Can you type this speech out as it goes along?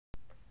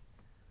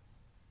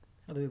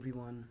Hello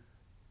everyone.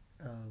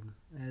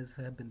 As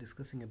I have been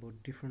discussing about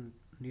different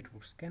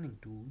network scanning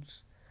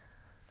tools,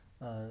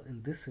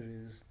 in this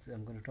series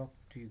I'm going to talk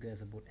to you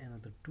guys about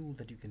another tool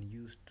that you can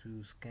use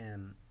to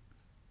scan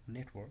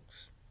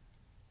networks.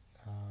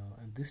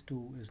 And this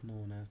tool is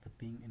known as the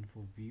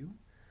PingInfoView.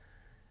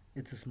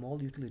 It's a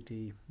small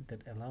utility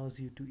that allows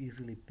you to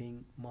easily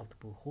ping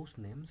multiple host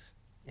names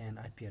and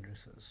IP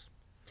addresses.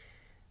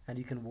 And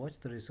you can watch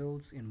the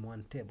results in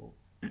one table.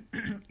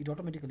 It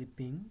automatically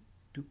ping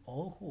to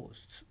all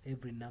hosts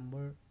every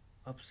number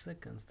of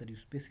seconds that you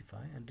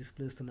specify and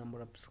displays the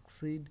number of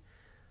succeed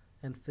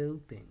and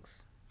failed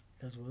pings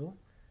as well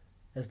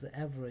as the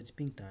average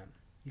ping time.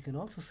 You can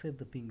also save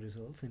the ping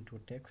results into a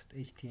text,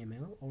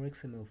 HTML or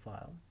XML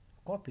file,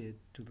 copy it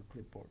to the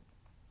clipboard.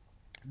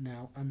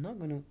 Now I'm not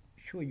going to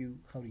show you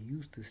how to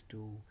use this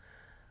tool.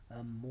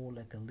 I'm more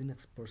like a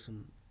Linux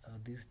person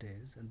these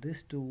days, and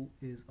this tool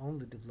is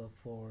only developed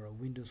for a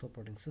Windows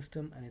operating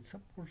system, and it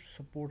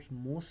supports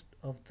most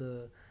of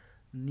the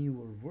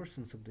newer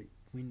versions of the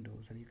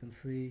Windows. And you can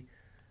see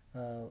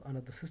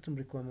under the system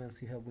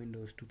requirements you have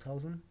Windows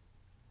 2000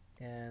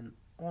 and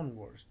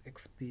onwards,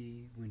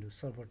 XP, Windows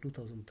Server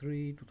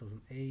 2003,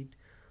 2008,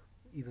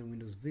 even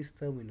Windows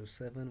Vista, Windows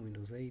 7,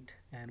 Windows 8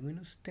 and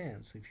Windows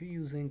 10. So if you're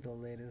using the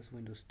latest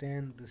Windows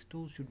 10, this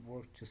tool should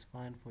work just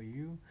fine for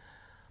you.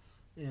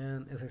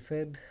 And as I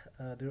said,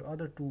 there are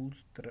other tools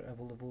that are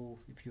available.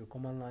 If you're a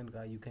command line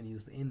guy, you can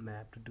use the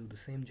nmap to do the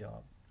same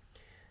job.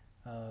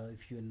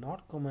 If you're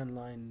not command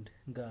line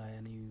guy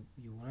and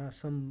you want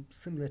some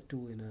similar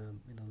tool in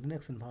a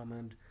Linux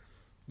environment,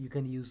 you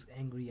can use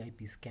Angry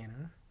IP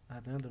Scanner. I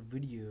have another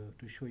video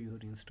to show you how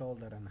to install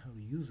that and how to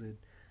use it.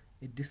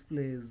 It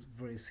displays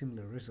very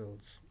similar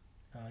results.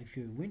 If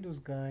you're a Windows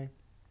guy,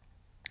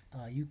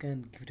 you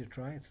can give it a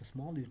try. It's a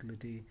small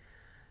utility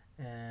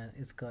and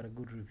it's got a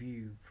good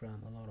review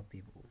from a lot of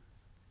people.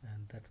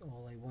 And that's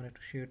all I wanted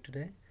to share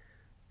today.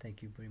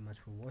 Thank you very much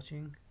for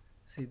watching.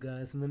 See you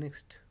guys in the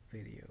next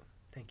video.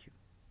 Thank you.